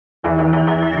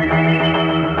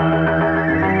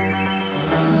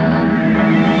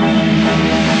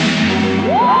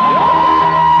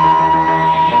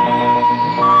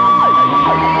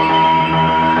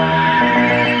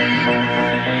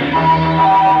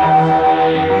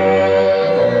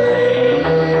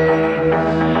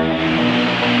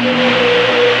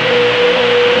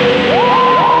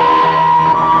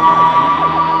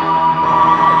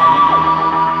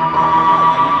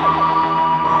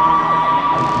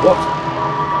What?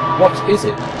 What is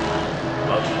it?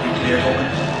 Nuclear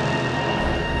organs.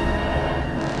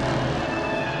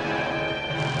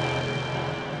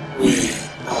 We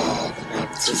are the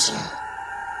Mantissa.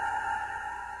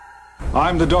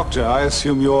 I'm the doctor. I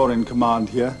assume you're in command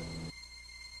here.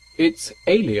 It's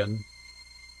alien.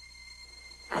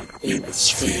 In the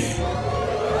sphere.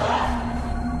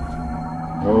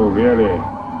 Oh, really?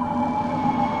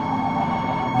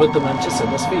 But the Mantissa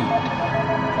must feed.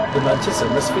 The Mantissa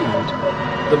must feed.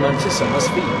 The Mantissa must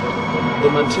feed. The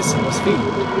Mantissa must feed.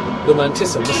 The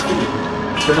Mantissa must feed.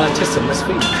 The Mantissa must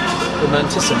feed. The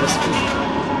Mantissa must feed.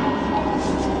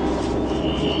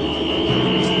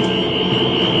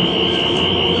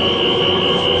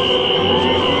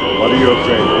 What are you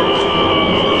afraid of?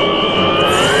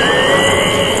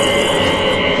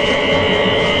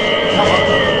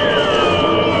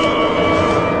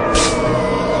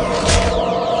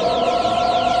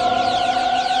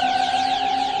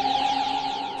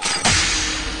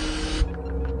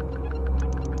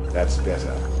 That's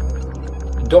better.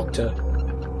 Doctor,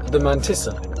 the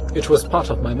Mantissa. It was part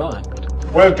of my mind.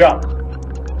 Well done.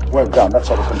 Well done. That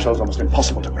sort of control's almost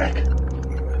impossible to break.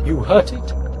 You hurt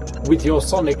it? With your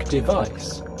sonic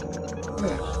device?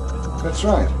 Yes, that's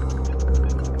right.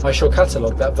 I shall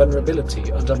catalogue that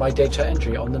vulnerability under my data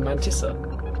entry on the Mantissa.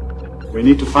 We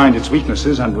need to find its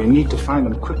weaknesses, and we need to find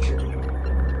them quickly.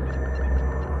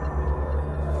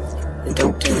 The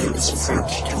Doctor is a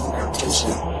fraction of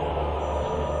Mantissa.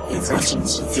 He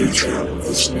threatens the future of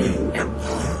this new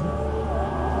empire.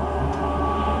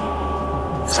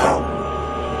 Come,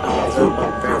 our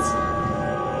robot brother.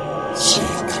 Seek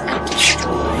and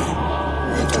destroy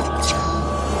the Doctor.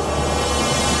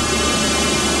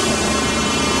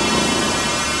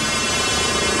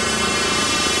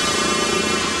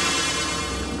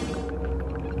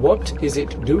 What is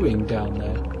it doing down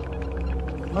there?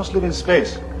 It must live in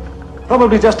space.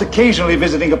 Probably just occasionally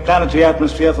visiting a planetary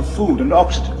atmosphere for food and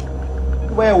oxygen.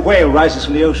 The way a whale rises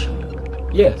from the ocean.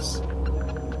 Yes.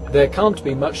 There can't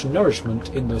be much nourishment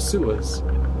in the sewers.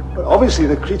 But obviously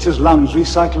the creature's lungs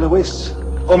recycle the wastes.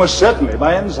 Almost certainly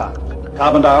by enzyme.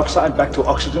 Carbon dioxide back to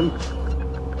oxygen.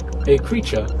 A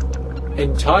creature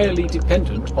entirely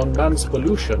dependent on man's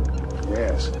pollution.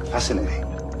 Yes, fascinating.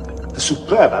 A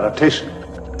superb adaptation.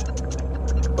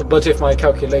 But if my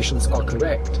calculations are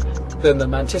correct, then the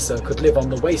Mantissa could live on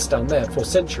the waste down there for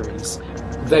centuries.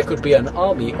 There could be an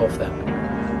army of them,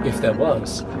 if there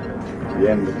was. The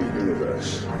end of the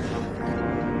universe.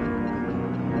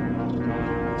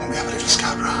 Then we have a little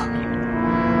scout round.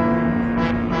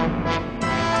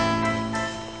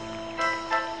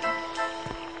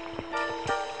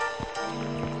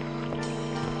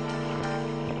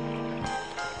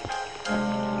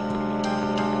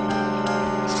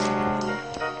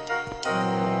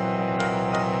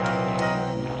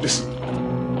 Listen.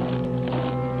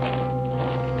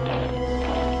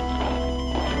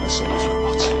 I saw those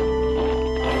robots.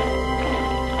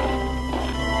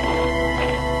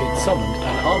 It summoned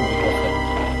an army of them.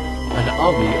 An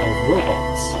army of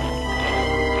robots.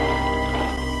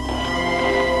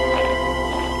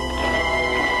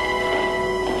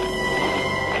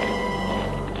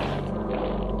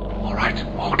 All right,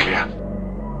 all clear.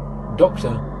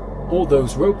 Doctor, all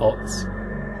those robots.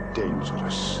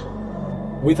 Dangerous.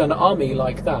 With an army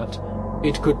like that,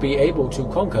 it could be able to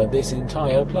conquer this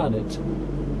entire planet.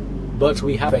 But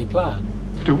we have a plan.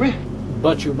 Do we?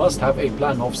 But you must have a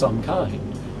plan of some kind.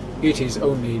 It is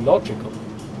only logical.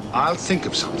 I'll think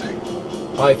of something.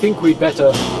 I think we'd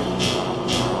better...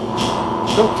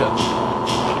 Doctor!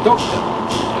 Doctor!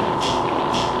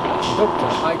 Doctor,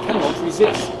 I cannot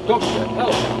resist. Doctor,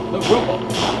 help! The robot!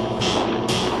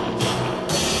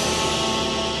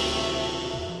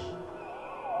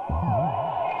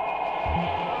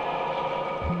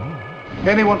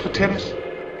 Anyone for tennis?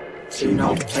 Do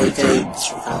not play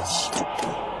games with us, Doctor.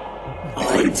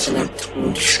 Our intellect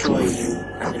will destroy you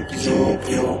and absorb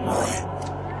your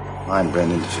mind. Mind-brain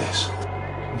interface.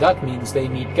 That means they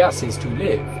need gases to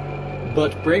live,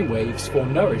 but brainwaves for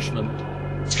nourishment.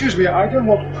 Excuse me, I don't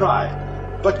want to pry,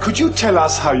 but could you tell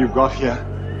us how you got here?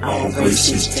 Our race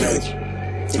is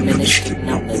dead, diminished in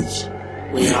numbers.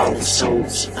 We are the sole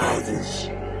survivors.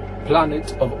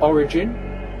 Planet of origin?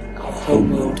 Our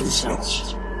homeworld is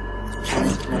lost. The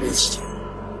planet Mantissa,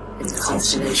 in the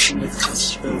constellation of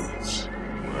Crossroads.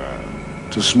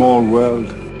 It's a small world.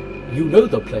 You know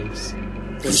the place.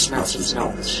 This matters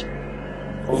not.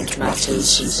 What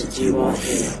matters is that you are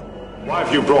here. Why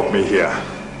have you brought me here?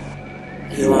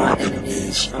 You are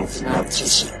enemies of the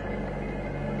Mantissa.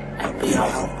 And we are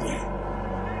hungry.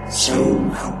 So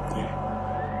hungry.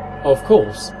 Of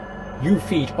course, you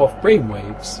feed off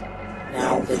brainwaves.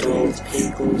 Now that all the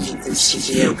peoples of the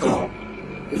city are gone,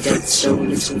 we get so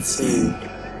little food.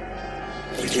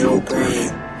 And your brain,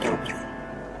 Doctor,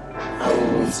 I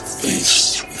will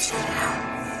feast with your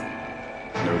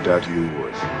health. No doubt you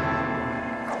would.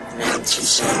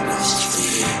 Mantissa must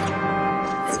feed.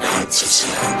 The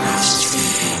Mantissa must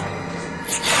feed.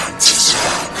 The Mantissa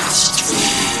must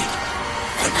feed.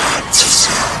 The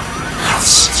Mantissa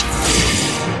must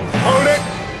feed. Hold it!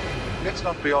 Let's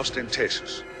not be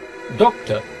ostentatious.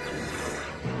 Doctor,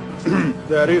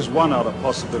 There is one other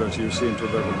possibility you seem to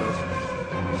have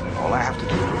overlooked. All I have to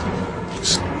do is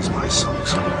squeeze my sonic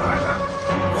screwdriver.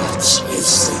 What is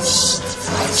this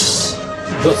device?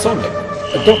 the Sonic,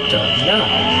 Doctor, now.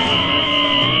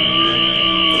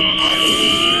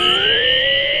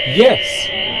 Yes,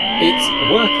 it's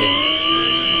working.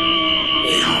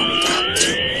 We are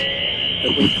adapting. The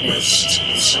weakness to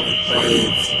the sonic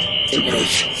brave,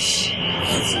 tenacious,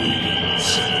 every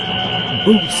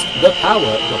Boost the power,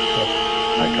 Doctor.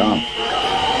 I can't.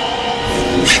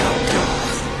 You shall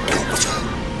die, Doctor.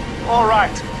 All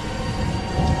right.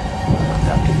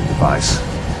 Adapting the device to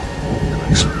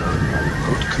explode my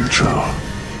remote control.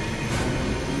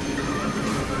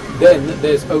 Then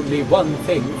there's only one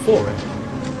thing for it.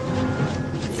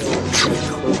 Your trick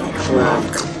will not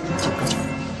work, Doctor.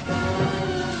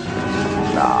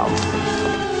 Now.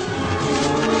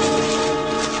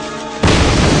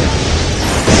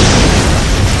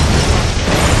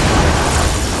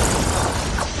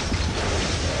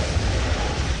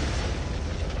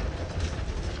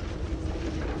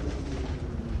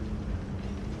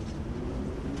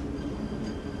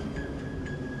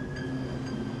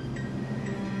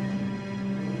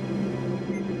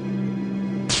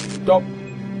 Stop.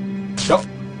 Stop.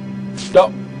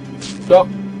 Stop. Stop.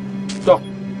 Stop.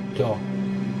 Stop.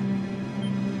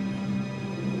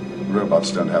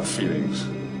 Robots don't have feelings.